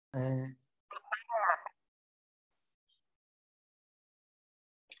This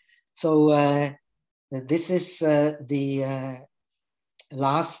is the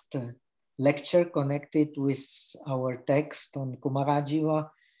last lecture connected with our text on Kumarajiva,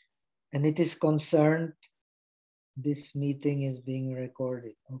 and it is concerned, this meeting is being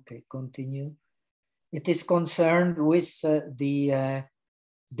recorded. Okay, continue. It is concerned with the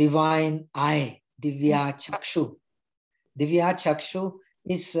divine eye, Divya Chakshu. Divya Chakshu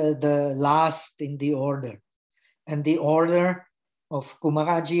is the last in the order, and the order of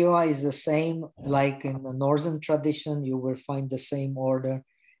Kumarajiva is the same like in the northern tradition. You will find the same order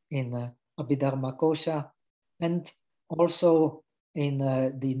in Abhidharmakosa, and also in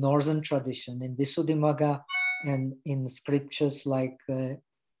the northern tradition, in Visuddhimagga, and in scriptures like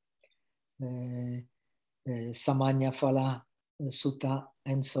Samanya Phala Sutta,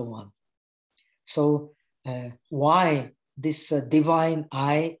 and so on. So why this divine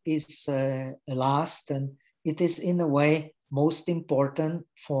eye is last, and it is in a way most important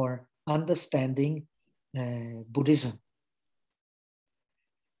for understanding Buddhism.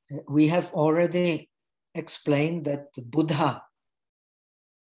 We have already explained that Buddha,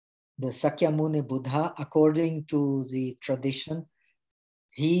 the Sakyamuni Buddha, according to the tradition,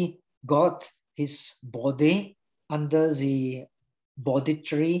 he got his body under the Bodhi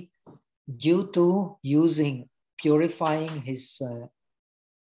tree due to purifying his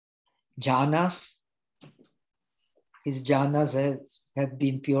jhanas. His jhanas have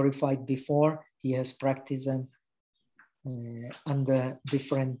been purified before. He has practiced them under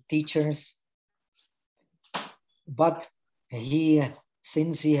different teachers. But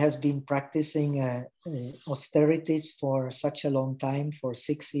since he has been practicing austerities for such a long time, for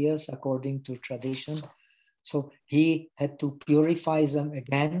 6 years, according to tradition, so he had to purify them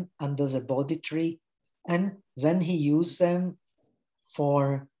again under the Bodhi tree, and then he used them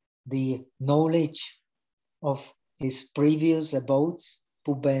for the knowledge of his previous abodes,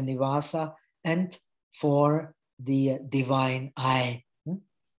 Pubbaya Nivasa, and for the divine eye.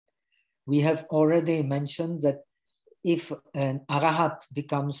 We have already mentioned that if an arahat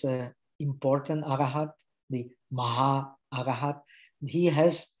becomes an important arahat, the Maha Arahat, he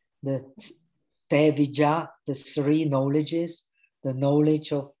has the Tevija, the 3 knowledges, the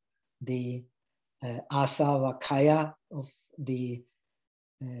knowledge of the asavakaya, of the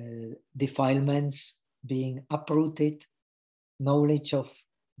defilements being uprooted, knowledge of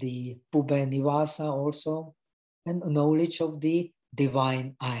the Pubbaya Nivasa also, and knowledge of the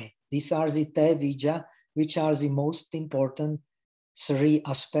divine eye. These are the Tevija, which are the most important 3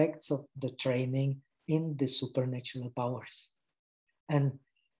 aspects of the training in the supernatural powers. And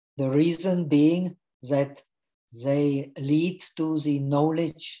the reason being that they lead to the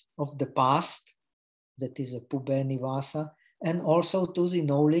knowledge of the past, that is a Pubbaya Nivasa, and also to the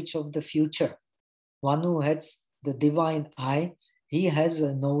knowledge of the future. One who has the divine eye, he has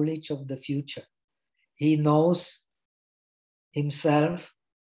a knowledge of the future. He knows himself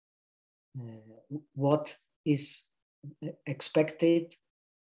what is expected.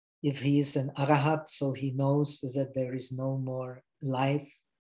 If he is an arahat, so he knows that there is no more life.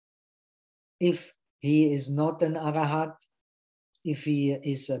 If he is not an arahat, if he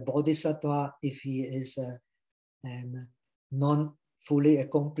is a bodhisattva, if he is a non-fully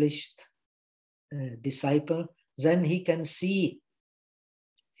accomplished disciple, then he can see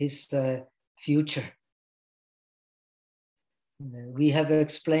his future. We have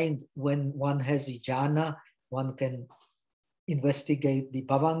explained when one has a jhana, one can investigate the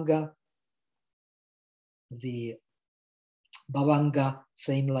bhavanga. The bhavanga,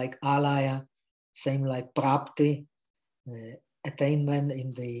 same like alaya, same like prapti, attainment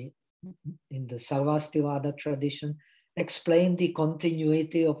in the Sarvastivada tradition, explain the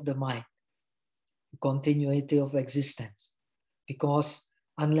continuity of the mind, the continuity of existence. Because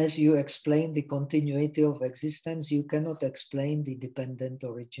unless you explain the continuity of existence, you cannot explain the dependent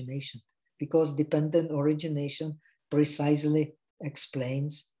origination, because dependent origination precisely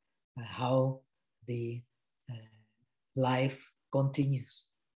explains how the life continues.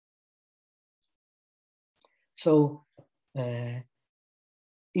 So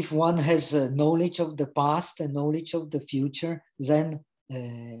if one has knowledge of the past and knowledge of the future, then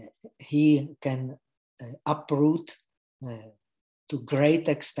he can uproot to great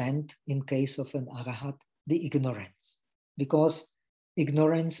extent, in case of an arahat, the ignorance. Because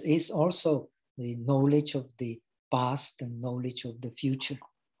ignorance is also the knowledge of the past and knowledge of the future.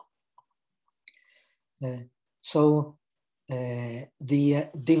 So the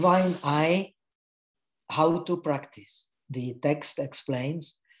divine eye, how to practice? The text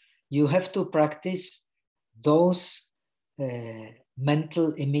explains, you have to practice those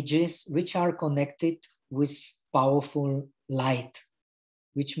mental images which are connected with powerful light,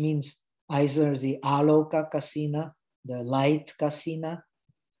 which means either the aloka kasina, the light kasina,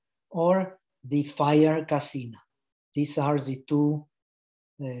 or the fire kasina. These are the two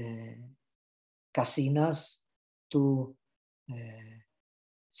kasinas, two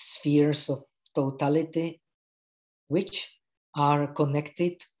spheres of totality, which are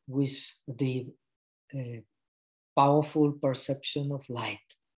connected with the powerful perception of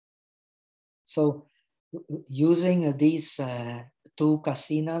light. So using these two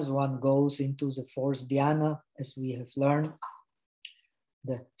kasinas, one goes into the fourth dhyana, as we have learned.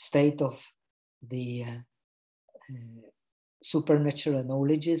 The state of the supernatural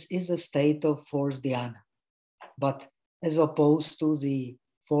knowledges is a state of fourth dhyana. But as opposed to the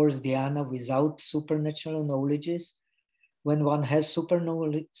fourth dhyana without supernatural knowledges, when one has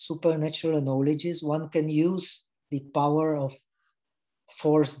supernatural knowledges, one can use the power of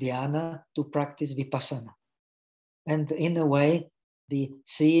fourth dhyana to practice vipassana. And in a way, the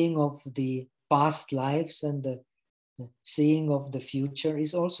seeing of the past lives and the seeing of the future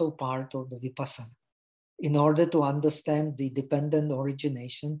is also part of the vipassana. In order to understand the dependent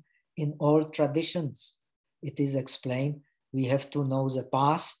origination in all traditions, it is explained we have to know the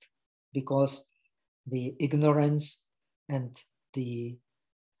past, because the ignorance and the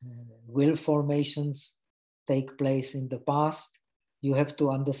will formations take place in the past. You have to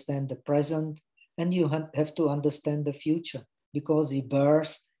understand the present, and you have to understand the future, because the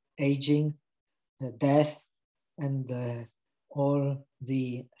birth, aging, death, and all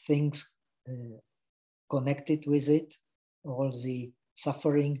the things connected with it, all the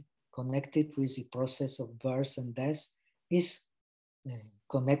suffering connected with the process of birth and death is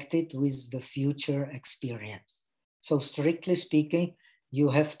connected with the future experience. So strictly speaking, you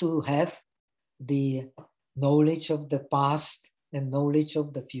have to have the knowledge of the past and knowledge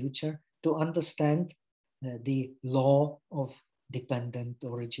of the future to understand the law of dependent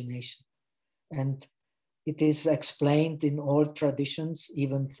origination. And it is explained in all traditions,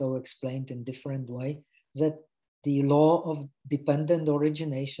 even though explained in different way, that the law of dependent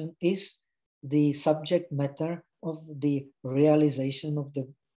origination is the subject matter of the realization of the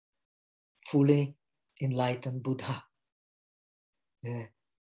fully enlightened Buddha.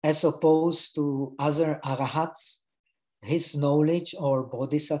 As opposed to other arahats, his knowledge, or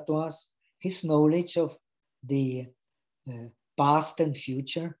bodhisattvas, his knowledge of the past and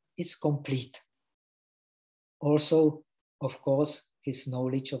future is complete. Also, of course, his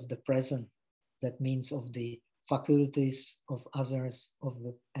knowledge of the present, that means of the faculties of others, of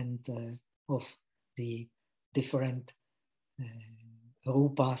the different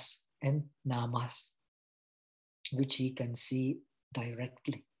rupas and namas, which he can see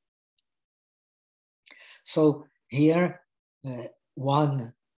directly. So here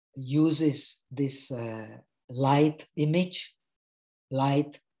one uses this light image,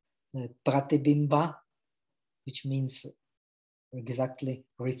 light pratibimba, which means exactly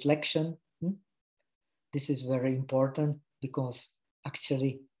reflection. This is very important, because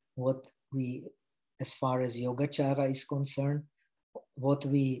actually what we, as far as Yogacara is concerned, what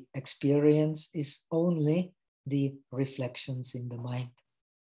we experience is only the reflections in the mind.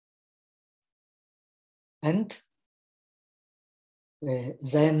 And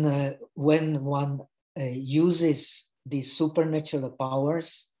then when one uses these supernatural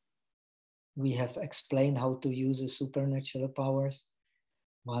powers, we have explained how to use the supernatural powers.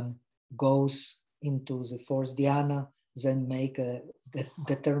 One goes into the fourth dhyana, then make a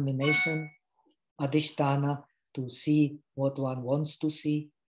determination, adhisthana, to see what one wants to see.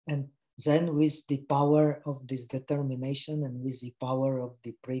 And then with the power of this determination and with the power of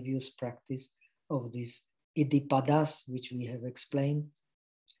the previous practice of these iddhipadas, which we have explained,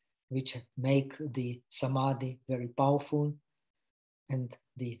 which make the samadhi very powerful, and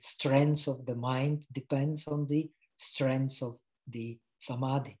the strength of the mind depends on the strength of the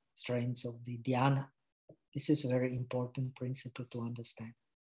samadhi, strength of the dhyana. This is a very important principle to understand.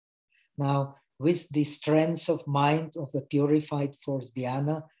 Now, with the strength of mind of a purified fourth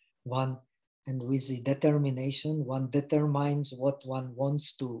dhyana, and with the determination, one determines what one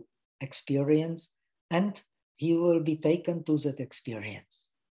wants to experience, and he will be taken to that experience.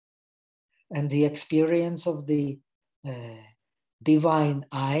 And the experience of the divine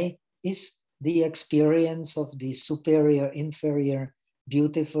eye is the experience of the superior, inferior,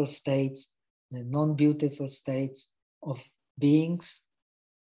 beautiful states, non-beautiful states of beings.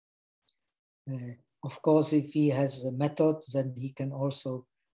 Of course, if he has a method, then he can also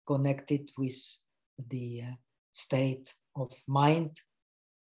connect it with the state of mind.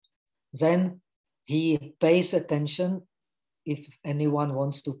 Then he pays attention if anyone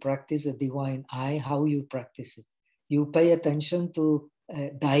wants to practice a divine eye, how you practice it. You pay attention to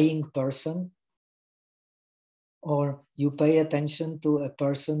a dying person, or you pay attention to a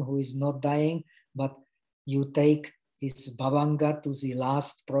person who is not dying, but you take his bhavanga to the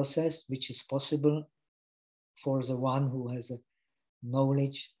last process, which is possible for the one who has a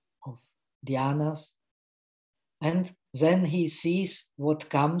knowledge of dhyanas. And then he sees what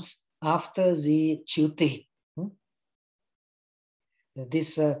comes after the chuti.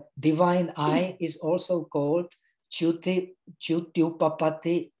 This divine eye is also called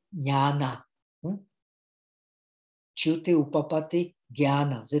chutyupapati jnana. Chuti upapati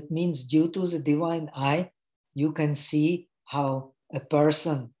jnana. That means due to the divine eye, you can see how a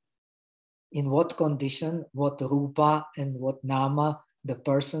person, in what condition, what rupa and what nama the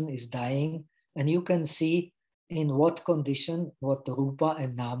person is dying. And you can see in what condition, what rupa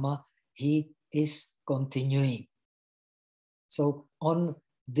and nama he is continuing. So on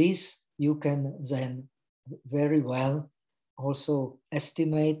this, you can then very well also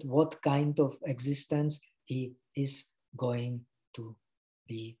estimate what kind of existence he is going to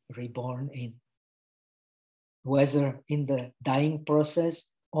be reborn in, whether in the dying process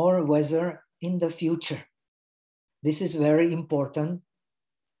or whether in the future. This is very important,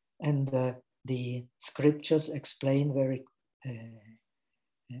 and the scriptures explain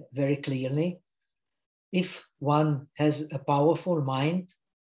very clearly. If one has a powerful mind,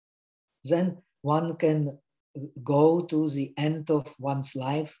 then one can go to the end of one's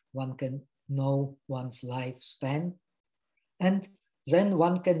life, one can know one's lifespan, and then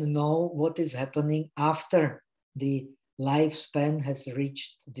one can know what is happening after the lifespan has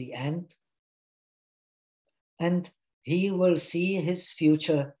reached the end. And he will see his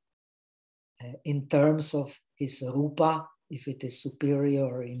future in terms of his rupa, if it is superior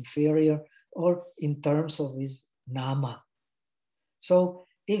or inferior, or in terms of his nama. So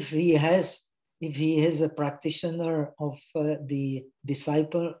if he is a practitioner of the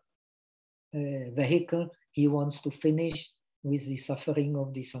disciple vehicle, he wants to finish with the suffering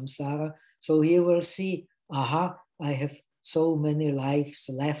of the samsara. So he will see, aha, I have so many lives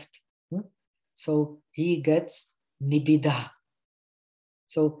left. So he gets nibbida.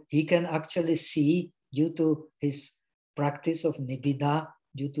 So he can actually see, due to his practice of nibbida,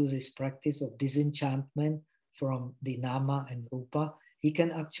 due to this practice of disenchantment from the nama and rupa, he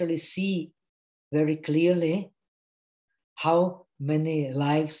can actually see very clearly how many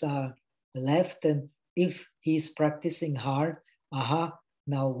lives are left. And if he's practicing hard, aha,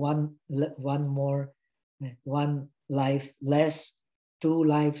 now one life less, 2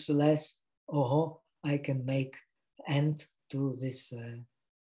 lives less, oh, I can make end to this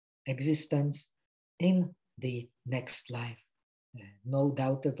existence in the next life. No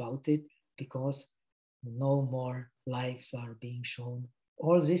doubt about it, because no more lives are being shown.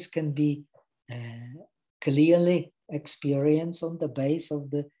 All this can be clearly experienced on the base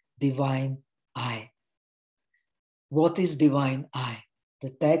of the divine eye. What is divine eye?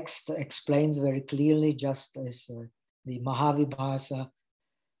 The text explains very clearly, just as the Mahavibhasa.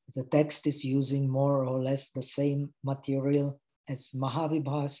 The text is using more or less the same material as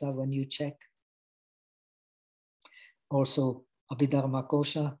Mahavibhasa when you check. Also,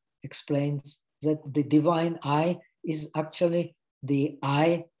 Abhidharmakosa explains that the divine eye is actually the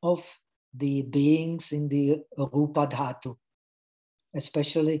eye of the beings in the Rupa Dhatu,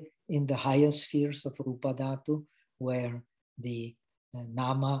 especially in the higher spheres of Rupa Dhatu, where the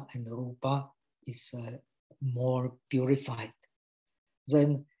Nama and Rupa is more purified.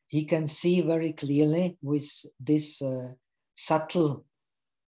 Then he can see very clearly with this subtle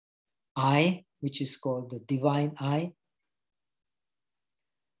eye, which is called the divine eye.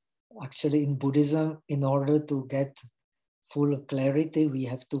 Actually, in Buddhism, in order to get full clarity, we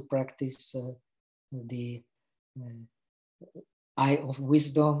have to practice the eye of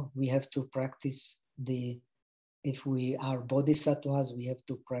wisdom. We have to practice if we are bodhisattvas, we have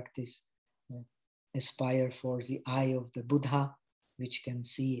to practice, aspire for the eye of the Buddha, which can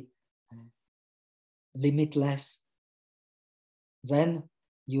see limitless. Then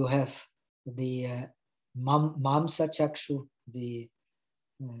you have the mamsa chakshu, the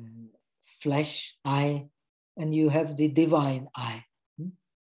flesh eye, and you have the divine eye.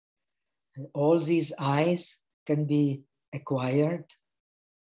 All these eyes can be acquired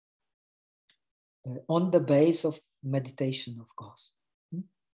on the base of meditation, of course.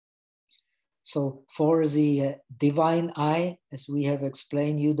 So for the divine eye, as we have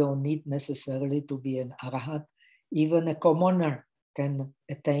explained, you don't need necessarily to be an arahat. Even a commoner can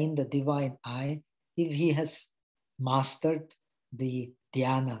attain the divine eye if he has mastered the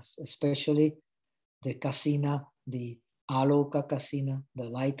dhyanas, especially the kasina, the aloka kasina, the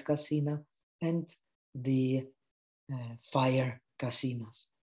light kasina, and the fire kasinas,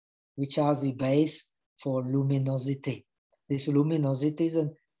 which are the base for luminosity. This luminosity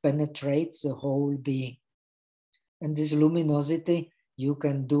then penetrates the whole being. And this luminosity you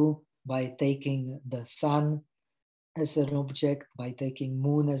can do by taking the sun as an object, by taking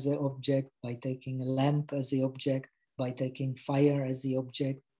moon as an object, by taking a lamp as the object, by taking fire as the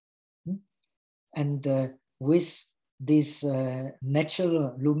object. And with this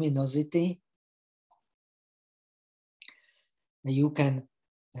natural luminosity, you can,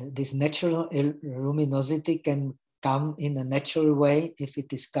 this natural luminosity can come in a natural way if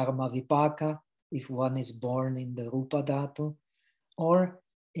it is karma vipaka, if one is born in the rupa dhatu, or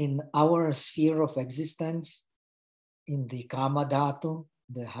in our sphere of existence, in the karma dhatu,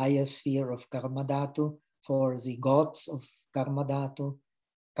 the higher sphere of karma dhatu, for the gods of karma dhatu,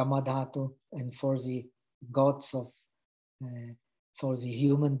 kama dhatu, and for the gods of, for the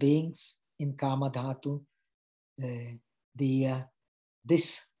human beings in kama dhatu,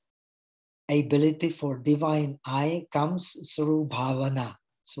 this ability for divine eye comes through bhavana,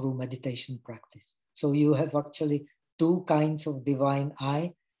 through meditation practice. So you have actually two kinds of divine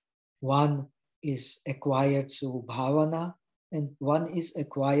eye. One is acquired through bhavana, and one is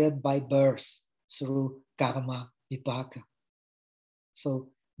acquired by birth through karma vipaka. So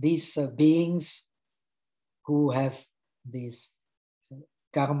these beings who have this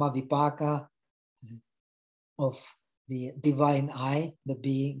karma vipaka of the divine eye, the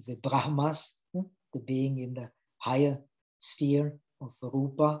being, the Brahmas, the being in the higher sphere of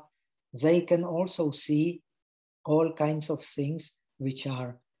rupa, they can also see all kinds of things which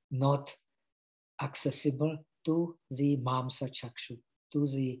are not accessible to the mamsa chakshu, to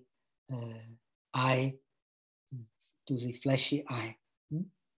the eye, to the fleshy eye.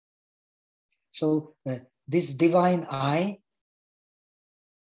 So this divine eye,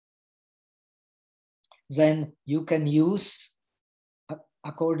 then you can use,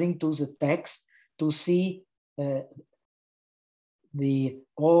 according to the text, to see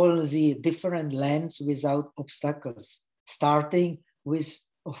all the different lands without obstacles, starting with,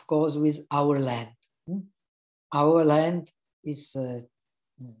 of course, with our land. Our land is,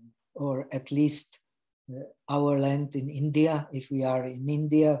 or at least our land in India. If we are in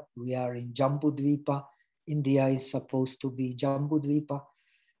India, we are in Jambudvipa. India is supposed to be Jambudvipa.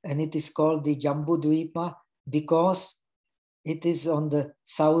 And it is called the Jambudvipa because it is on the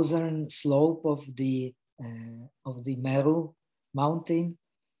southern slope of the Meru mountain,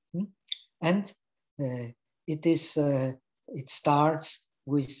 and it starts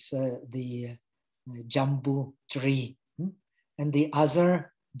with the Jambu tree, and the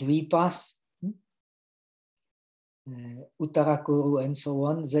other dvipas, Uttarakuru and so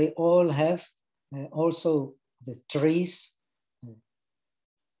on, they all have also the trees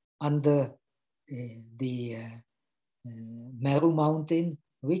under the Meru mountain,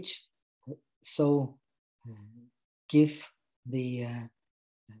 which so give the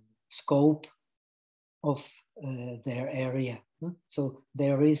scope of their area. So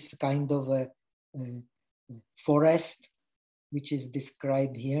there is kind of a forest which is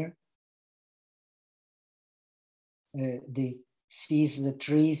described here. Sees the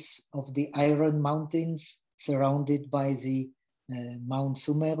trees of the Iron Mountains surrounded by the Mount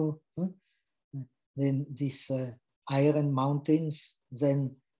Sumeru. Then these Iron Mountains,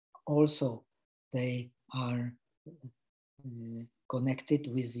 then also they are connected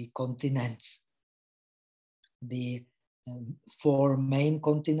with the continents. The 4 main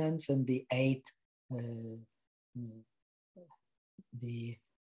continents and the 8 the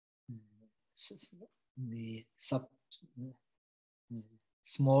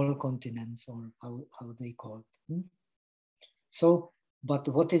small continents, or how they call it. So, but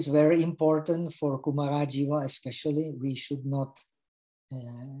what is very important for Kumarajiva especially, we should not,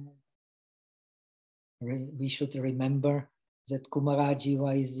 we should remember that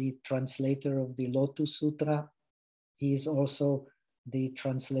Kumarajiva is the translator of the Lotus Sutra. He is also the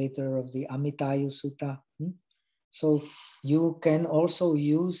translator of the Amitayu Sutta. So you can also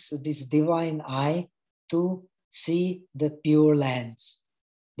use this divine eye to see the pure lands.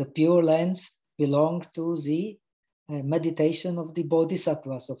 The pure lands belong to the meditation of the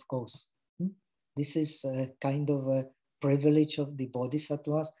bodhisattvas, of course. This is a kind of a privilege of the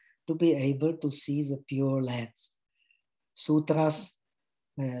bodhisattvas to be able to see the pure lands. Sutras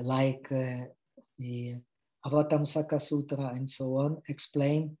like the Avatamsaka Sutra and so on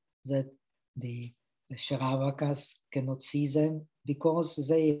explain that the Shravakas cannot see them because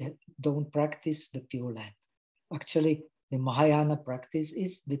they don't practice the pure land. Actually, the Mahayana practice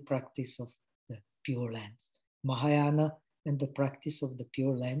is the practice of the pure lands. Mahayana and the practice of the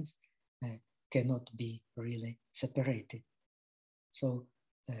Pure Lands cannot be really separated. So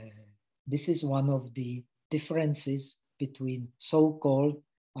this is one of the differences between so-called,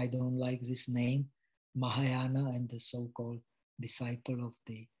 I don't like this name, Mahayana, and the so-called disciple of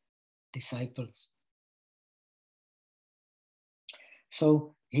the disciples.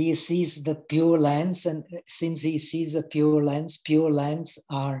 So he sees the Pure Lands, and since he sees the Pure Lands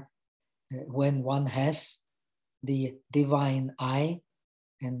are when one has the divine eye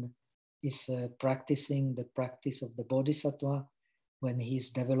and is practicing the practice of the bodhisattva, when he's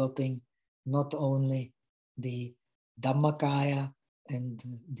developing not only the Dhammakaya and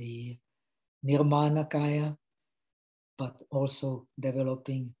the Nirmanakaya, but also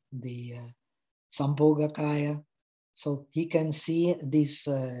developing the Sambhogakaya. So he can see these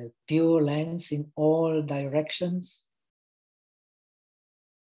Pure Lands in all directions.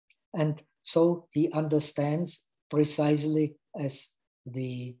 And so he understands precisely as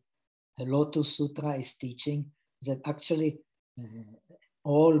the Lotus Sutra is teaching that actually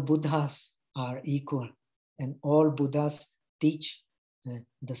all Buddhas are equal and all Buddhas teach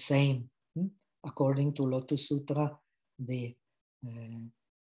the same. According to Lotus Sutra, the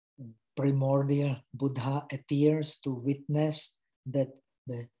primordial Buddha appears to witness that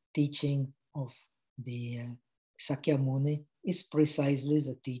the teaching of the Sakyamuni is precisely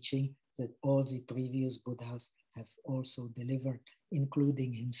the teaching that all the previous Buddhas have also delivered,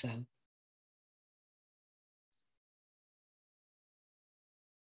 including himself.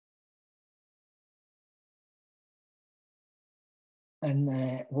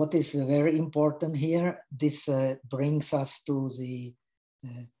 And what is very important here, this brings us to the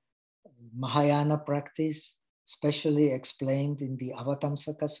Mahayana practice, especially explained in the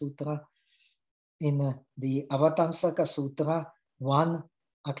Avatamsaka Sutra. In the Avatamsaka Sutra, one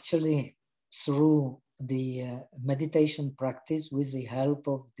actually, through the meditation practice with the help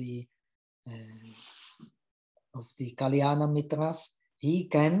of the Kalyana Mitras, he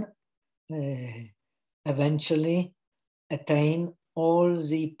can eventually attain all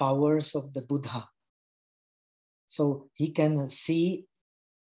the powers of the Buddha. So he can see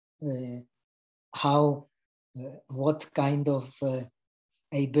how, what kind of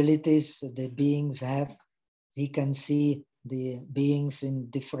abilities the beings have. He can see the beings in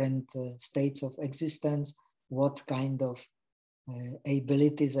different states of existence, what kind of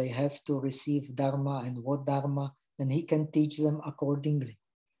abilities they have to receive Dharma and what Dharma, and he can teach them accordingly.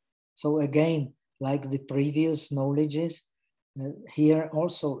 So again, like the previous knowledges, here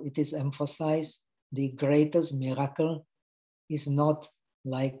also it is emphasized the greatest miracle is not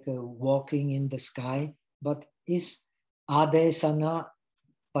like walking in the sky, but is adesana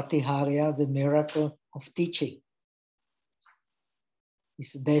patiharya, the miracle of teaching.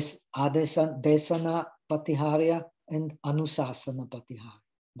 Is desana patiharya and anusasana patiharya.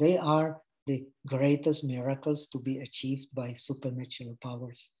 They are the greatest miracles to be achieved by supernatural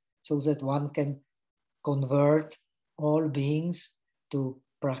powers, so that one can convert all beings to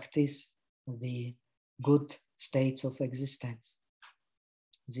practice the good states of existence,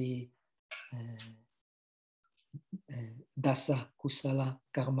 the dasa kusala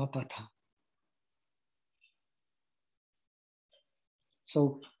karma patha.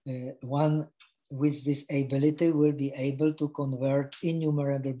 So one with this ability will be able to convert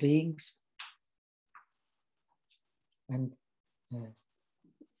innumerable beings and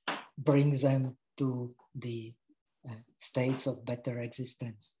bring them to the states of better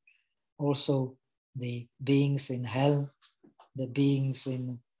existence. Also the beings in hell, the beings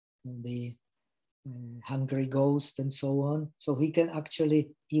in the hungry ghost and so on. So he can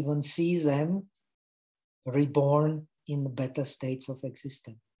actually even see them reborn in the better states of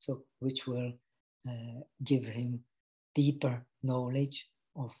existence. So which will give him deeper knowledge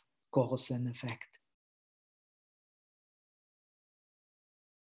of cause and effect.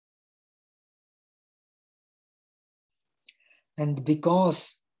 And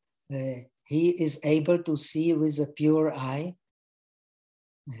because he is able to see with a pure eye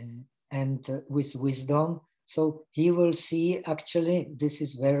and with wisdom, so he will see, actually, this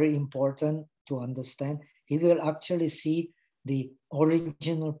is very important to understand, he will actually see the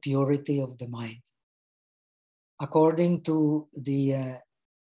original purity of the mind. According to the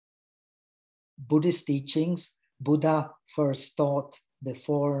Buddhist teachings, Buddha first taught the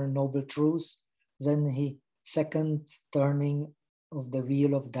Four Noble Truths, then he second turning of the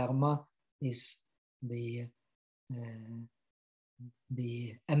wheel of Dharma is the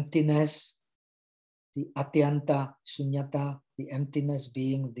emptiness, the atyanta shunyata, the emptiness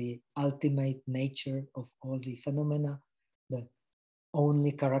being the ultimate nature of all the phenomena, the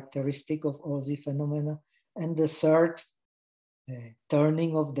only characteristic of all the phenomena. And the third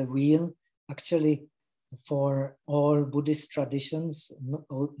turning of the wheel, actually for all Buddhist traditions,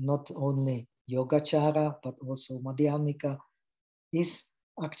 not only Yogacara, but also Madhyamika, is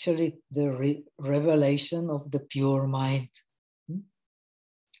actually the revelation of the pure mind.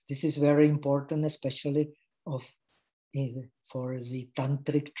 This is very important, especially for the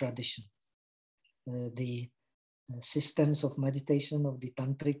tantric tradition. The systems of meditation of the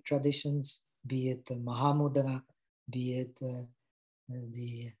tantric traditions, be it Mahamudra, be it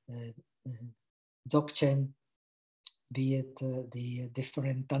the Dzogchen, be it the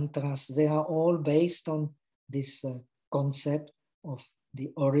different tantras, they are all based on this concept of the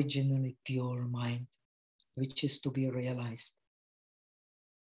originally pure mind, which is to be realized.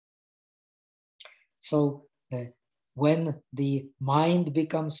 So when the mind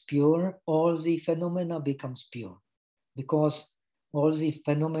becomes pure, all the phenomena becomes pure. Because all the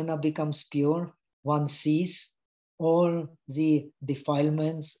phenomena becomes pure, one sees all the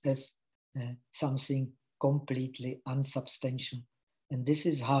defilements as something completely unsubstantial. And this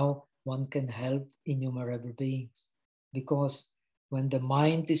is how one can help innumerable beings. Because when the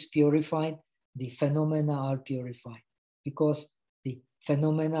mind is purified, the phenomena are purified. Because the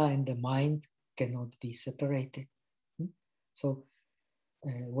phenomena and the mind cannot be separated. So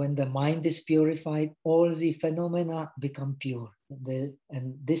when the mind is purified, all the phenomena become pure.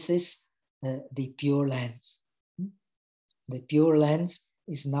 And this is the pure lens. The pure lens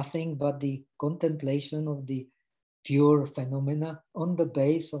is nothing but the contemplation of the pure phenomena on the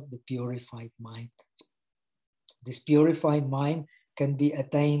base of the purified mind. This purified mind can be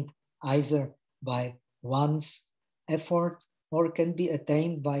attained either by one's effort or can be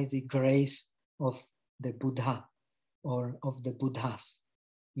attained by the grace of the Buddha or of the Buddhas.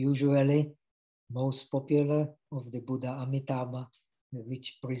 Usually, most popular of the Buddha Amitabha,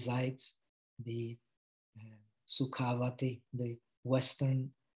 which presides the Sukhavati, the Western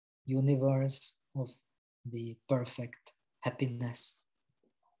universe of the perfect happiness.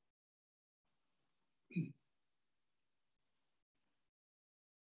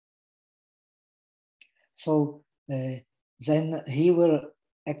 So then he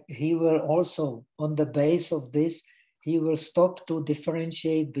will also, on the base of this, he will stop to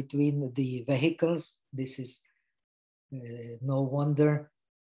differentiate between the vehicles. This is no wonder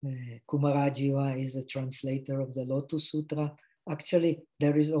Kumarajiva is a translator of the Lotus Sutra. Actually,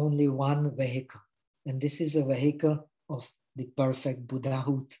 there is only one vehicle, and this is a vehicle of the perfect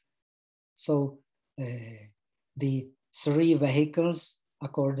Buddhahood. So the three vehicles,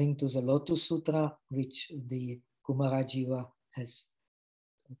 according to the Lotus Sutra, which the Kumarajiva has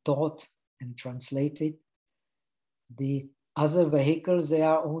taught and translated, the other vehicles, they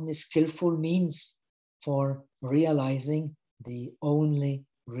are only skillful means for realizing the only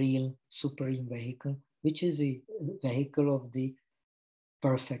real supreme vehicle, which is the vehicle of the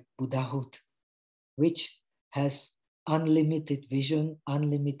perfect Buddhahood, which has unlimited vision,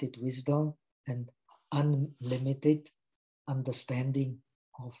 unlimited wisdom, and unlimited understanding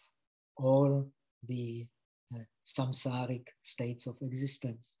of all the samsaric states of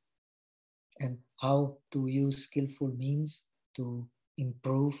existence, and how to use skillful means to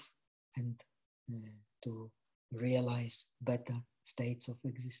improve and to realize better states of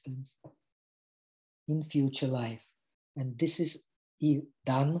existence in future life. And this is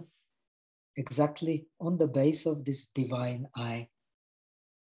done exactly on the base of this divine eye.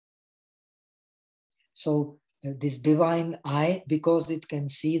 So this divine eye, because it can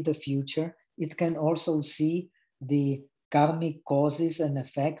see the future, it can also see the karmic causes and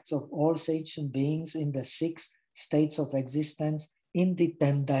effects of all sentient beings in the 6 states of existence in the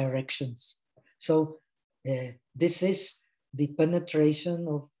 10 directions. So this is the penetration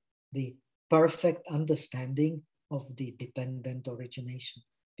of the perfect understanding of the dependent origination,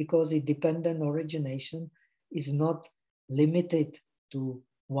 because the dependent origination is not limited to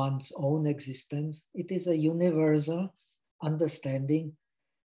one's own existence. It is a universal understanding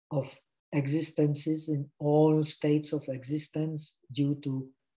of existences in all states of existence due to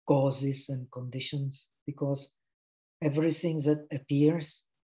causes and conditions, because everything that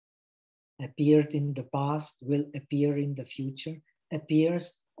appeared in the past, will appear in the future,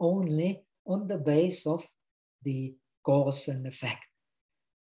 appears only on the base of the cause and effect.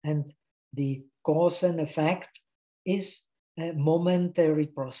 And the cause and effect is a momentary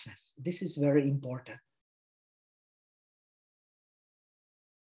process. This is very important.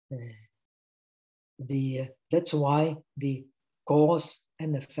 That's why the cause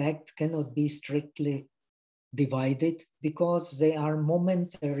and effect cannot be strictly divided, because they are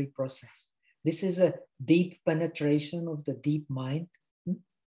momentary process. This is a deep penetration of the deep mind,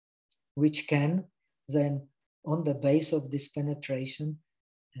 which can then on the base of this penetration,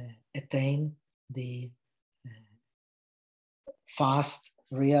 attain the fast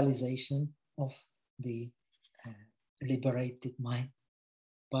realization of the liberated mind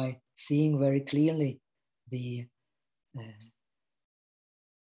by seeing very clearly the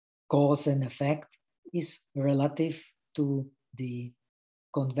cause and effect is relative to the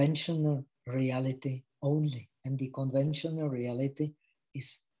conventional reality only. And the conventional reality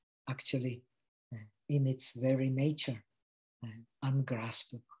is actually in its very nature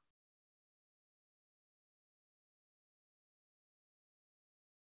ungraspable.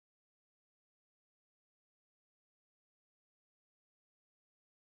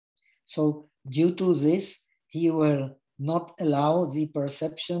 So due to this, he will not allow the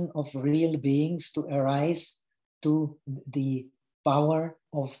perception of real beings to arise to the power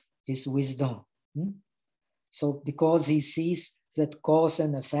of his wisdom. So because he sees that cause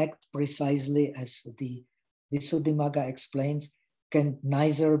and effect, precisely as the Visuddhimagga explains, can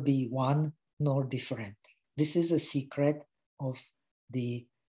neither be one nor different. This is a secret of the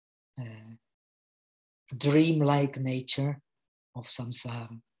dreamlike nature of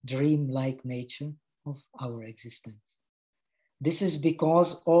samsara, dreamlike nature of our existence. This is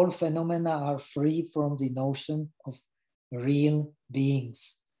because all phenomena are free from the notion of real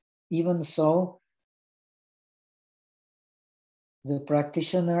beings. Even so, the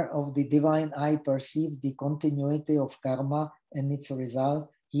practitioner of the divine eye perceives the continuity of karma and its result.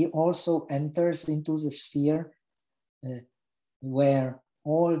 He also enters into the sphere where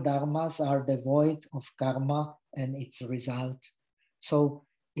all dharmas are devoid of karma and its result. So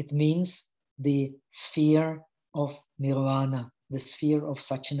it means the sphere of nirvana, the sphere of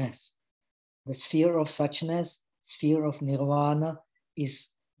suchness. The sphere of suchness, sphere of nirvana is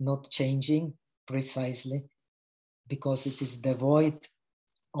not changing precisely because it is devoid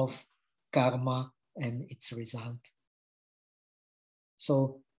of karma and its result.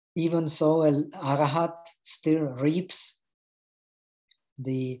 So even so, an arahat still reaps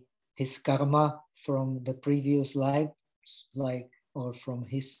his karma from the previous life, or from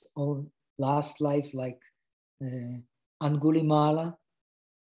his own last life, like Angulimala.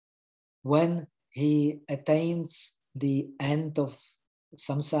 When he attains the end of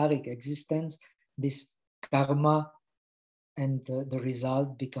samsaric existence, this karma and the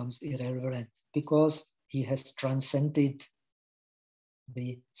result becomes irrelevant because he has transcended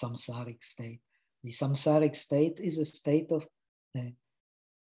the samsaric state. The samsaric state is a state of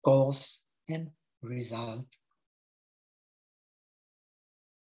cause and result.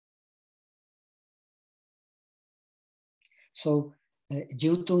 So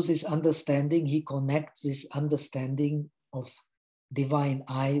due to this understanding, he connects this understanding of divine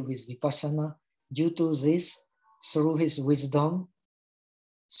eye with vipassana. Due to this, through his wisdom,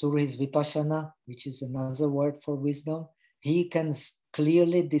 through his vipassana, which is another word for wisdom, he can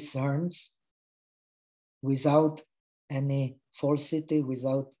clearly discern without any falsity,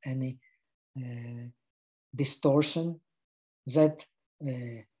 without any distortion, that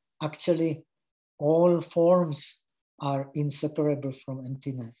actually all forms are inseparable from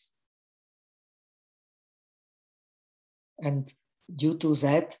emptiness. And due to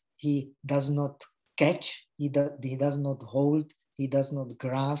that, he does not catch, he does not hold, he does not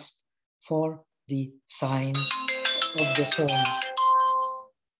grasp for the signs of the forms.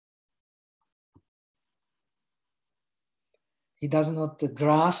 He does not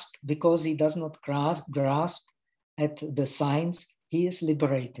grasp, because he does not grasp at the signs, he is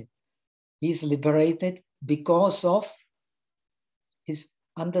liberated. He is liberated because of his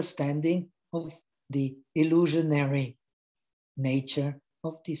understanding of the illusionary nature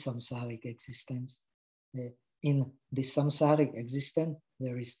of the samsaric existence. In the samsaric existence,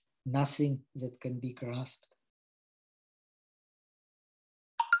 there is nothing that can be grasped.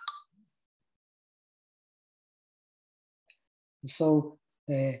 So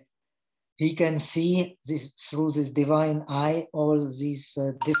he can see this through this divine eye, all these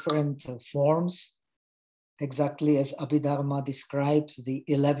different forms, exactly as Abhidharma describes the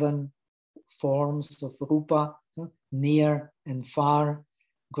 11 forms of rupa, near and far,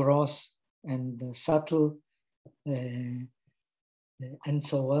 gross and subtle, and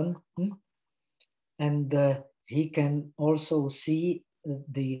so on. And he can also see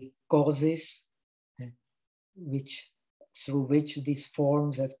the causes through which these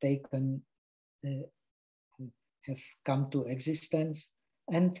forms have come to existence,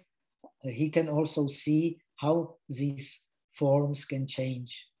 and he can also see how these forms can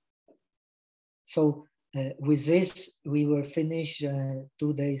change. So with this, we will finish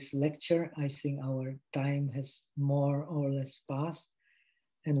today's lecture. I think our time has more or less passed,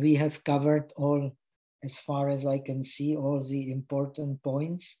 and we have covered all as far as I can see, all the important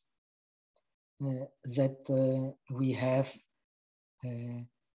points that we have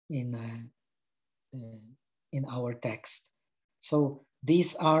in our text. So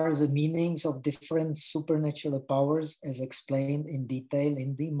these are the meanings of different supernatural powers as explained in detail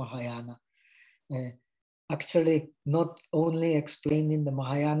in the Mahayana. Actually, not only explained in the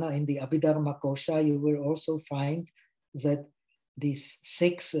Mahayana, in the Abhidharmakosa, you will also find that these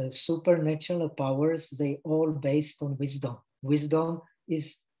 6 supernatural powers, they all based on wisdom. Wisdom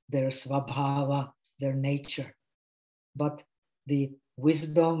is their svabhava, their nature. But the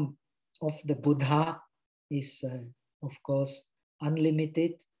wisdom of the Buddha is, of course,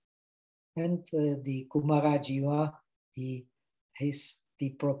 unlimited. And the Kumarajiva, he is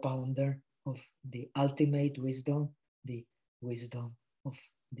the propounder of the ultimate wisdom, the wisdom of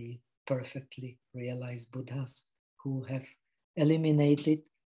the perfectly realized Buddhas who have eliminated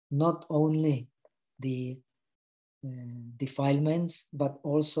not only the defilements, but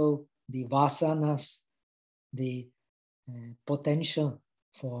also the vasanas, the potential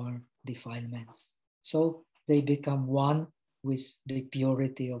for defilements. So they become one with the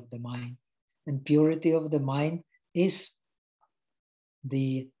purity of the mind. And purity of the mind is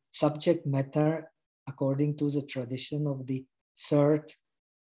the subject matter according to the tradition of the 3rd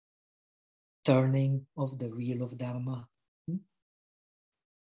turning of the wheel of Dharma.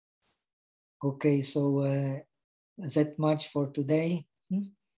 Okay, so that much for today.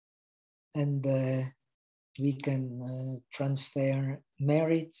 And we can transfer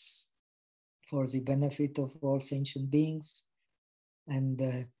merits for the benefit of all sentient beings. And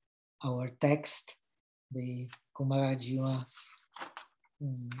our text, the Kumarajiva's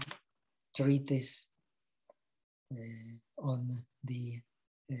treatise on the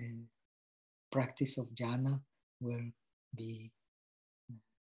practice of jhana, will be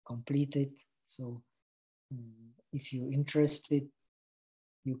completed. So if you're interested,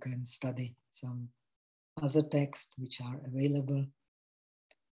 you can study some other texts which are available.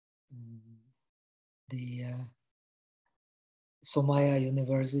 The Somaiya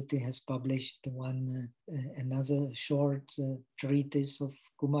University has published another short treatise of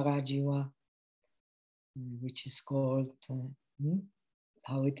Kumarajiva, which is called,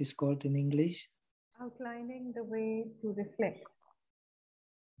 how it is called in English? Outlining the way to reflect.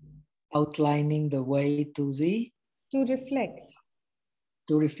 Outlining the way to the? To reflect.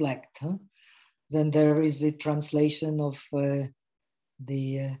 To reflect. Huh? Then there is the translation of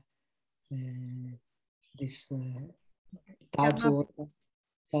this Tajo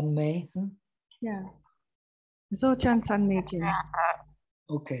Sanmei. Huh? Yeah. Zochan Sanmei.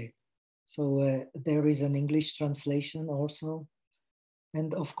 Okay. So there is an English translation also.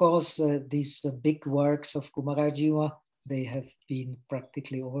 And of course, these big works of Kumarajiva, they have been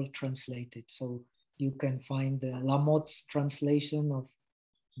practically all translated. So you can find the Lamott's translation of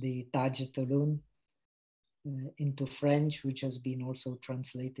the Taj Tulun into French, which has been also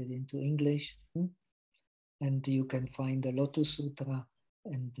translated into English. And you can find the Lotus Sutra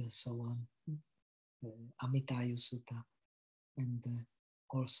and so on, Amitayu Sutta, and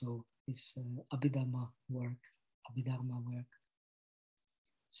also his Abhidharma work.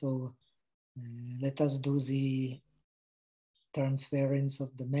 So let us do the transference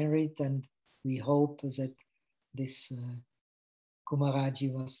of the merit, and we hope that this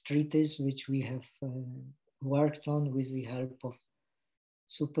Kumarajiva's treatise, which we have worked on with the help of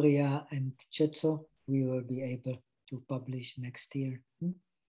Supriya and Chetso, we will be able to publish next year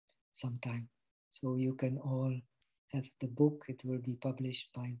sometime. So you can all have the book. It will be published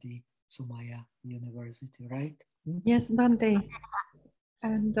by the Somaiya University, right? Yes, Bhante.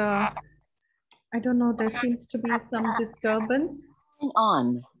 And I don't know, there seems to be some disturbance.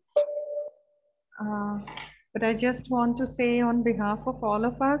 On. But I just want to say on behalf of all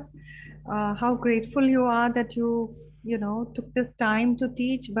of us, how grateful you are that you took this time to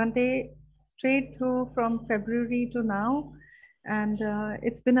teach Bhante straight through from February to now. And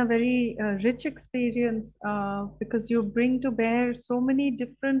it's been a very rich experience because you bring to bear so many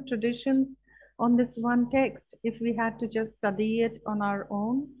different traditions on this one text. If we had to just study it on our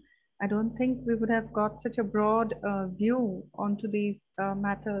own, I don't think we would have got such a broad view onto these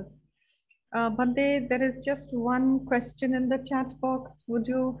matters. Bhante, there is just one question in the chat box. Would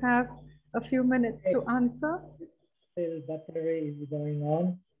you have a few minutes to answer? Still battery is going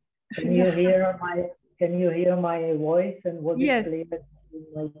on. Can you hear my voice, and was it clear in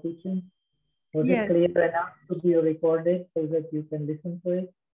my teaching? Was it clear enough to be recorded so that you can listen to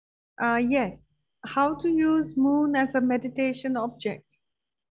it? Yes. How to use moon as a meditation object?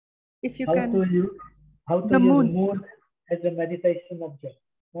 If you can. How to use moon as a meditation object?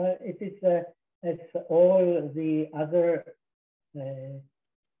 It is as all the other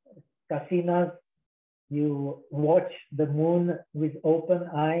kasinas, you watch the moon with open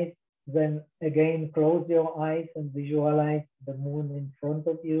eyes, then again close your eyes and visualize the moon in front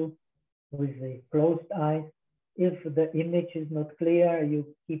of you with the closed eyes. If the image is not clear, you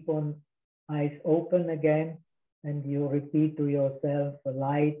keep on eyes open again and you repeat to yourself,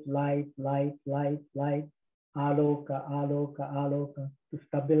 light, light, light, light, light, aloka, aloka, aloka, to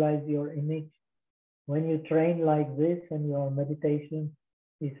stabilize your image. When you train like this and your meditation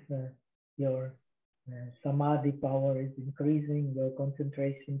is, your samadhi power is increasing, your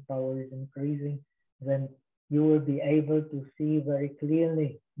concentration power is increasing, then you will be able to see very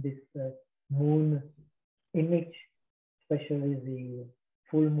clearly this moon image, especially the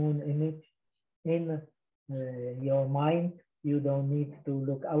full moon image in your mind. You don't need to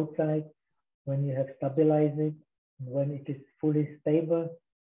look outside. When you have stabilized it, when it is fully stable,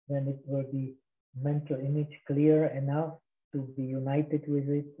 then it will be mental image clear enough to be united with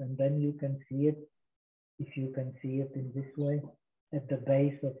it, and then you can see it, if you can see it in this way, at the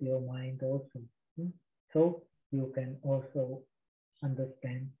base of your mind also. So you can also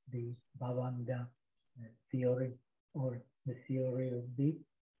understand the Bhavanga theory, or the theory of the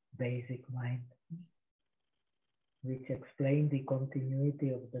basic mind, which explain the continuity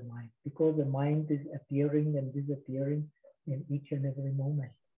of the mind, because the mind is appearing and disappearing in each and every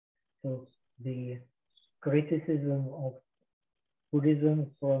moment. So the criticism of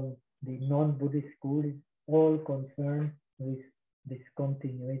Buddhism from the non-Buddhist school is all concerned with this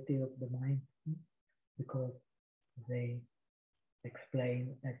continuity of the mind, because they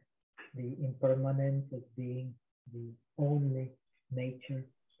explain as the impermanence as being the only nature,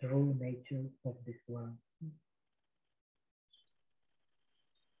 true nature of this world.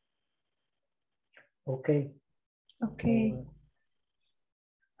 Okay. Okay.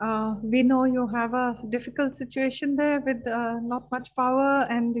 We know you have a difficult situation there with not much power,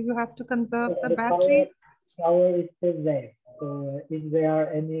 and you have to conserve the battery. Power is still there. So if there are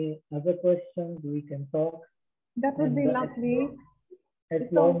any other questions, we can talk. That would be lovely. As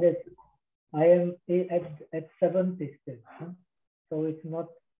long as I am at 70 still, so it's not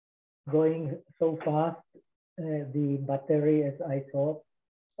going so fast, the battery, as I thought.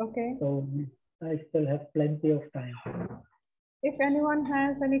 Okay. So I still have plenty of time. If anyone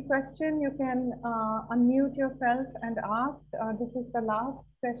has any question, you can unmute yourself and ask. This is the last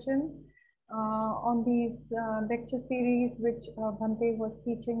session on these lecture series, which Bhante was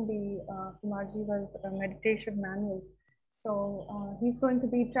teaching the Kumarajiva's meditation manual. So he's going to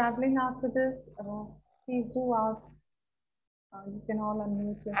be traveling after this. Please do ask. You can all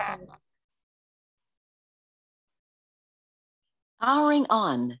unmute yourself. Powering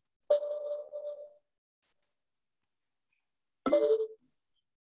on.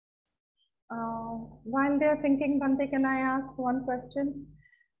 While they're thinking, Bhante, can I ask one question?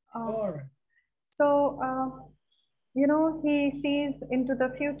 Sure. So, you know, he sees into the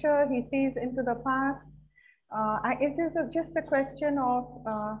future, he sees into the past. It is just a question of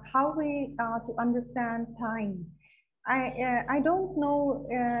how we are to understand time. I don't know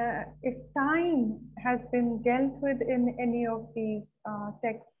if time has been dealt with in any of these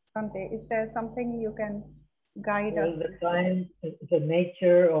texts, Bhante. Is there something you can guide us? The time, the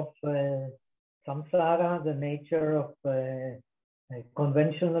nature of samsara, the nature of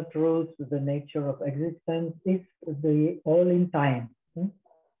conventional truths, the nature of existence is all in time.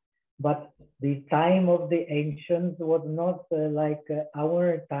 But the time of the ancients was not like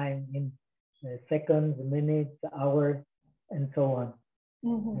our time in seconds, minutes, hours, and so on.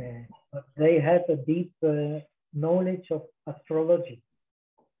 But they had a deep knowledge of astrology.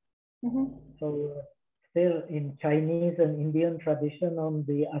 So still in Chinese and Indian tradition on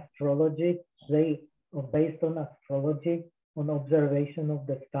the astrology, they are based on astrology, on observation of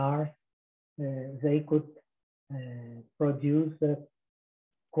the stars. They could produce a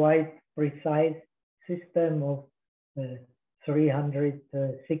quite precise system of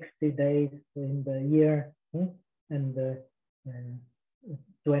 360 days in the year and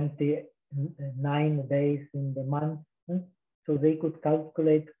 29 days in the month. So they could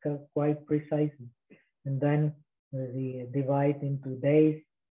calculate quite precisely. And then they divide into days,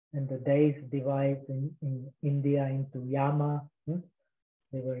 and the days divide in India into yama.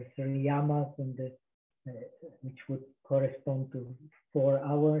 There were 3 yamas, and which would correspond to 4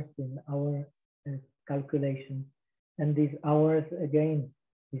 hours in our calculation. And these hours again,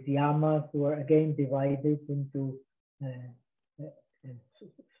 these yamas were again divided into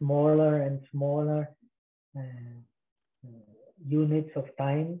smaller and smaller units of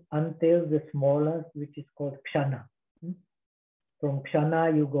time until the smallest, which is called kshana. From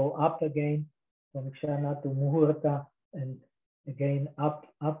kshana, you go up again from Kshana to Muhurta, and again up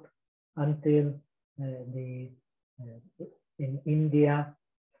until in India,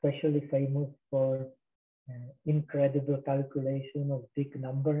 especially famous for incredible calculation of big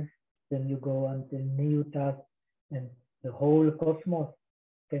numbers. Then you go until Niyutas, and the whole cosmos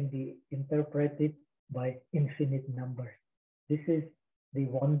can be interpreted by infinite numbers. This is the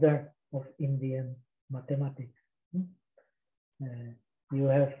wonder of Indian mathematics. You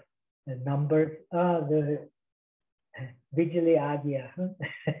have numbers. The Vijali Agya.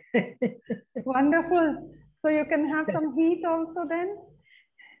 Wonderful. So you can have some heat also then?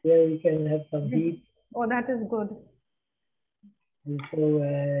 Yeah, you can have some heat. Oh, that is good. And so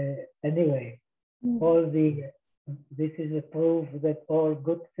anyway, this is a proof that all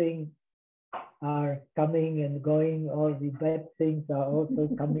good things are coming and going. All the bad things are also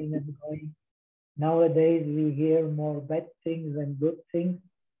coming and going. Nowadays we hear more bad things than good things,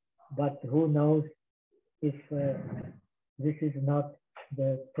 but who knows if this is not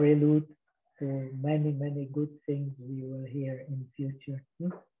the prelude to many, many good things we will hear in future.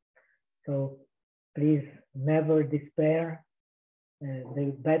 So please never despair.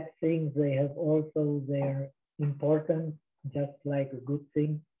 The bad things, they have also their importance, just like good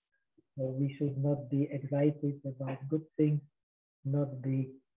things. So we should not be excited about good things, not be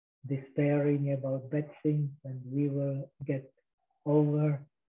despairing about bad things, and we will get over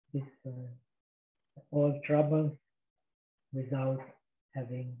this all troubles without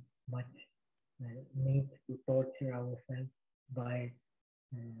having much need to torture ourselves by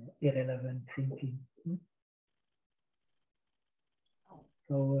irrelevant thinking.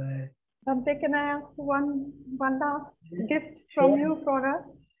 So, Bhante, can I ask one last gift from you for us?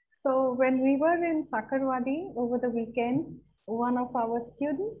 So when we were in Sakarwadi over the weekend, one of our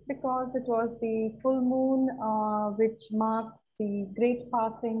students, because it was the full moon which marks the great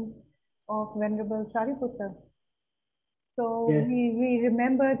passing of Venerable Sariputta. So yes. we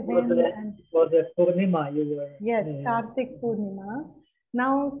remembered him. And for the Purnima, you were. Yes, Kartik Purnima.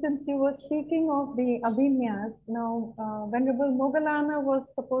 Now, since you were speaking of the Abhinyas, now Venerable Moggallana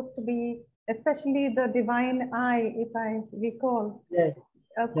was supposed to be, especially the divine eye, if I recall. Yes,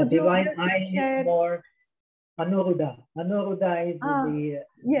 the divine eye is more Anuruddha. Anuruddha is the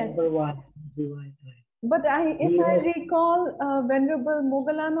number one divine eye. But if I recall, Venerable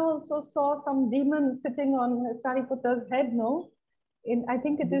Moggallana also saw some demon sitting on Sariputta's head, no? I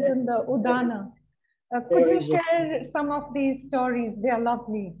think it is in the Udana. Could you share some of these stories? They are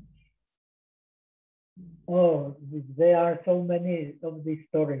lovely. Oh, there are so many of these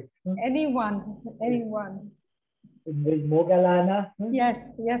stories. Anyone. With Moggallana? Yes,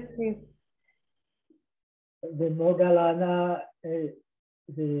 please. The Moggallana,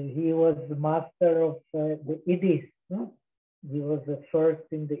 he was the master of the Idis. He was the first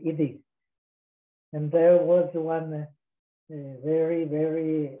in the Idis. And there was one very,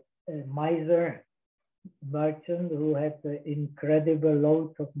 very miser merchant who had incredible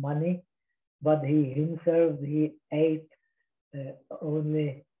loads of money, but he ate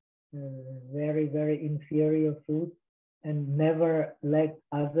only very, very inferior food and never let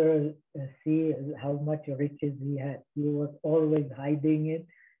others see how much riches he had. He was always hiding it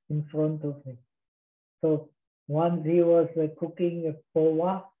in front of him. So once he was cooking a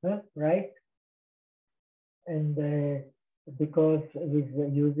powa, right? And because he's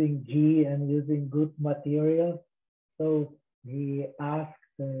using ghee and using good material, so he asked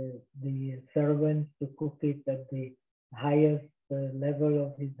the servants to cook it at the highest level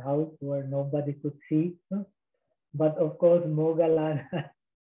of his house where nobody could see. But of course, Moggallana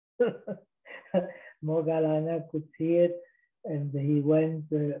could see it, and he went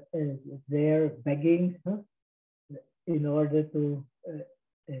there begging in order to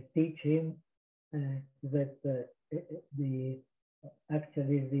teach him that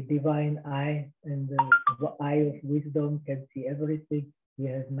actually the divine eye and the eye of wisdom can see everything. He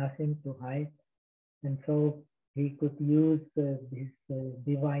has nothing to hide, and so he could use his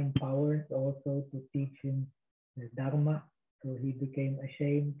divine powers also to teach him the Dharma. So he became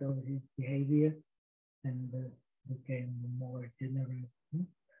ashamed of his behavior and became more generous.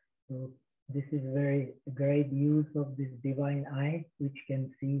 So this is very great use of this divine eye, which can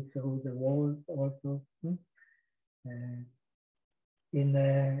see through the walls also.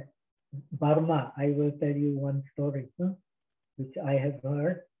 In Burma, I will tell you one story, which I have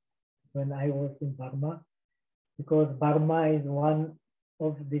heard when I was in Burma, because Burma is one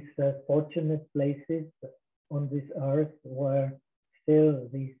of these fortunate places on this earth where still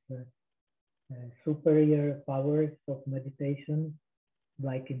these superior powers of meditation,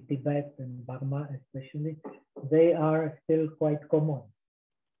 like in Tibet and Burma especially, they are still quite common.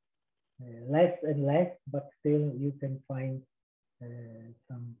 less and less, but still you can find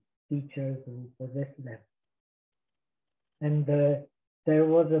some teachers who possess them. And there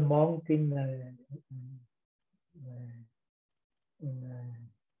was a monk in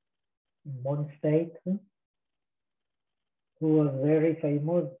one state who was very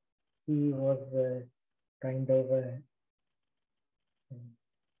famous. He was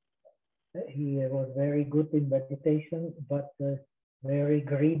he was very good in meditation, but very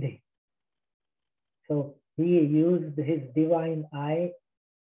greedy. So he used his divine eye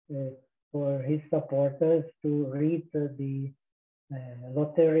for his supporters to read the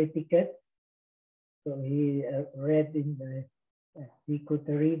lottery tickets. So he he could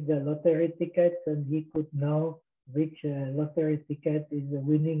read the lottery tickets, and he could know which lottery ticket is the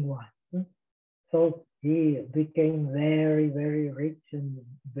winning one. So he became very, very rich and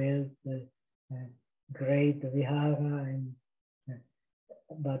built great vihara, and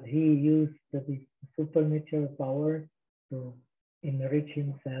but he used this supernatural power to enrich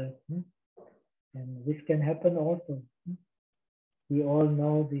himself. And this can happen also. We all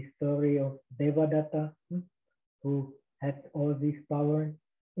know the story of Devadatta, who had all these powers,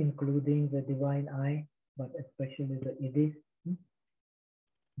 including the divine eye, but especially the Idis.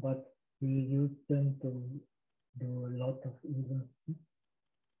 But he used them to do a lot of evil.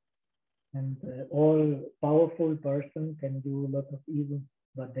 And all powerful person can do a lot of evil,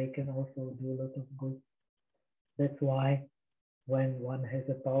 but they can also do a lot of good. That's why when one has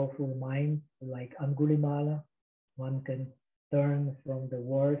a powerful mind, like Angulimala, one can turn from the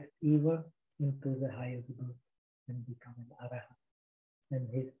worst evil into the highest good and become an arahant. And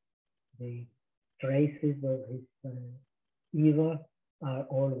the traces of his evil are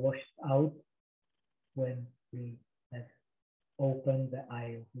all washed out when he has opened the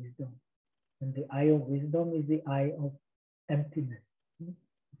eye of wisdom. And the eye of wisdom is the eye of emptiness.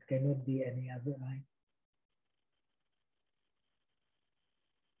 It cannot be any other eye.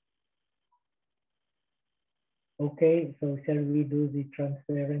 Okay, so shall we do the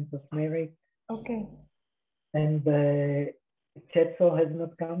transference of merit? Okay. And Chetso has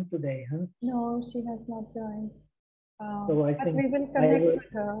not come today, huh? No, she has not joined. So I but think we will connect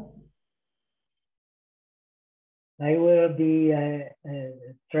with her. I will be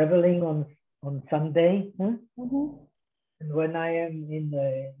traveling on Sunday. Huh? And when I am in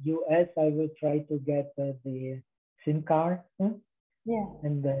the US, I will try to get the SIM card. Huh? Yeah.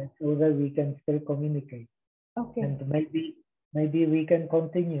 And so that we can still communicate. Okay. And maybe we can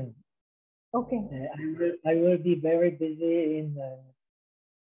continue. Okay. I will be very busy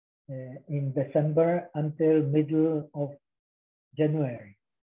in December until middle of January.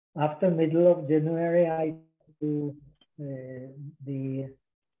 After middle of January, I do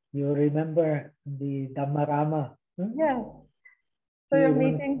you remember the Dhammarama? Huh? Yes. So you're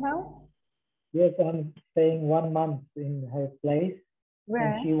meeting her? Yes, I'm staying 1 month in her place.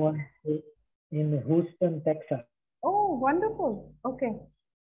 Where? And she wants to in Houston, Texas. Oh, wonderful. Okay.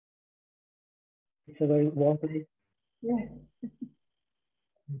 It's a very warm place. Yes.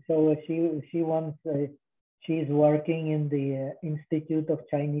 So she wants, she's working in the Institute of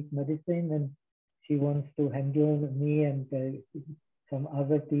Chinese Medicine, and she wants to handle me and some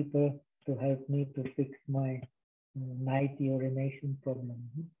other people to help me to fix my night urination problem.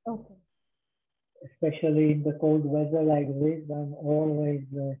 Okay. Especially in the cold weather like this, I'm always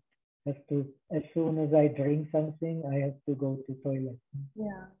have to, as soon as I drink something, I have to go to toilet.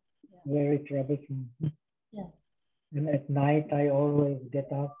 Yeah. Very troublesome. Yes. And at night, I always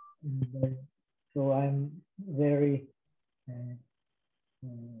get up, and so I'm very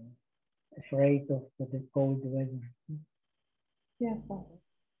afraid of the cold weather. Yes, Father.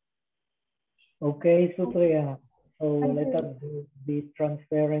 Okay, Supriya. So Thank let you. us do the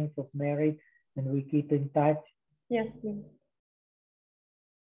transference of merit, and we keep in touch. Yes, please.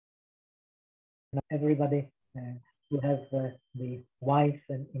 Everybody who has the wise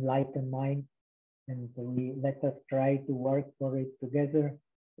and enlightened mind, and we let us try to work for it together.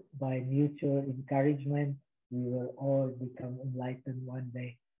 By mutual encouragement, we will all become enlightened one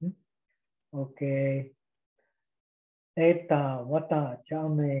day. Okay. Eta vata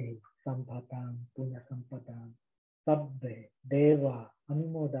chame sampatam punya sampatam sabbe deva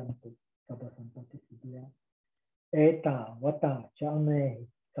anumodantu sabba sampati siddhya. Eta vata chame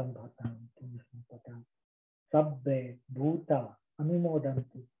sampatam punya sampatam sabbe bhuta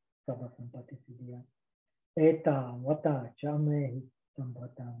anumodantu sabba sampati siddhya. Eta vata chame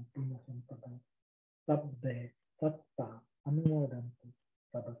sampatam punya sampatam sabbe satta anumodantu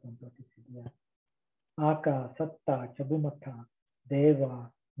sabba sampati siddhya. Aka satta chabumata deva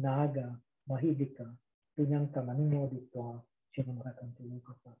naga mahidika punyanta manimoditva chivamrakantu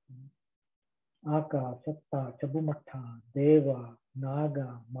lokasasana. Aka Satta Chabumatha Deva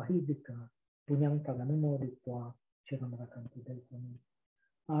Naga Mahidika Punyanta Ganumoditwa Chiramarakanti Deswami.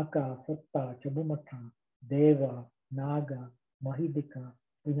 Aka Satta Chabumatha Deva Naga Mahidika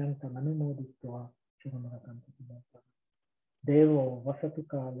Punyanta Ganumoditwa Chiramarakanti Deswami. Devo Vasatu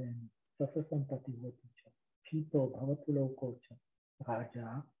Kalen Sasasampati Voticha Chito Bhavatulokocha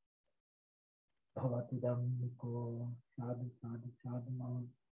Raja Bhavati Dhammiko Sadhu Sadhu Sadhu.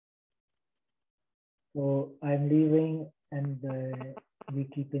 So I'm leaving and we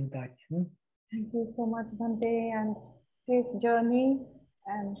keep in touch. Thank you so much, Bhante, and safe journey.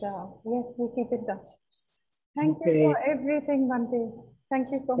 And yes, we keep in touch. Thank you for everything, Bhante. Thank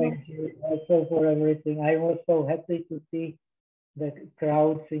you so much. Thank you also for everything. I was so happy to see the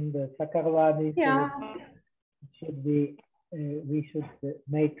crowds in the Sakarvadi. Yeah. So it should be, we should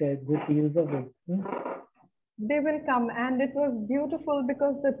make a good use of it. They will come, and it was beautiful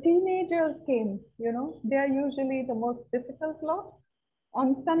because the teenagers came. You know, they are usually the most difficult lot.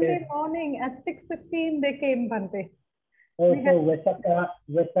 On Sunday morning at 6:15, they came, Bhante. Also,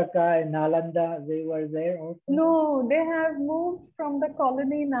 Vesaka and Nalanda, they were there also? No, they have moved from the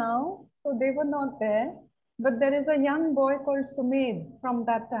colony now, so they were not there. But there is a young boy called Sumedh from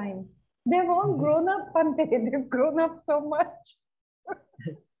that time. They've all grown up, Bhante. They've grown up so much.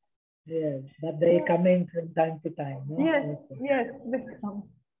 Yes, but they come in from time to time. No? Yes, yes, they come.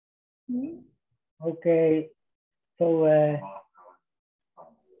 Okay, so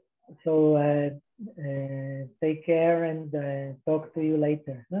take care and talk to you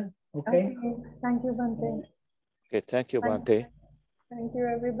later. Huh? Okay? Thank you, Bhante. Okay, thank you, Bhante. Thank you,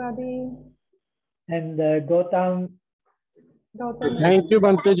 everybody. And Gautam. Thank you,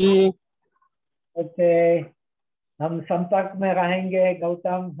 Bhante ji. Okay. हम संपर्क में रहेंगे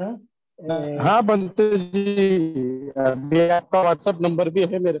गौतम. हाँ बंते जी, अभी आपका WhatsApp number भी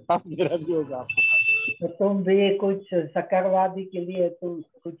है मेरे पास, मेरा भी होगा. तो तुम भी कुछ सकरवादी के लिए तो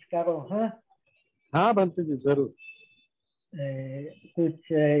कुछ करो. हाँ बंते जी, जरूर.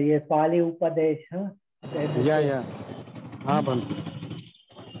 कुछ ये पाली उपदेश. या हाँ Bhante.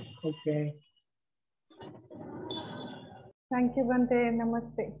 Okay. Thank you, Bhante.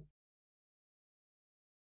 Namaste.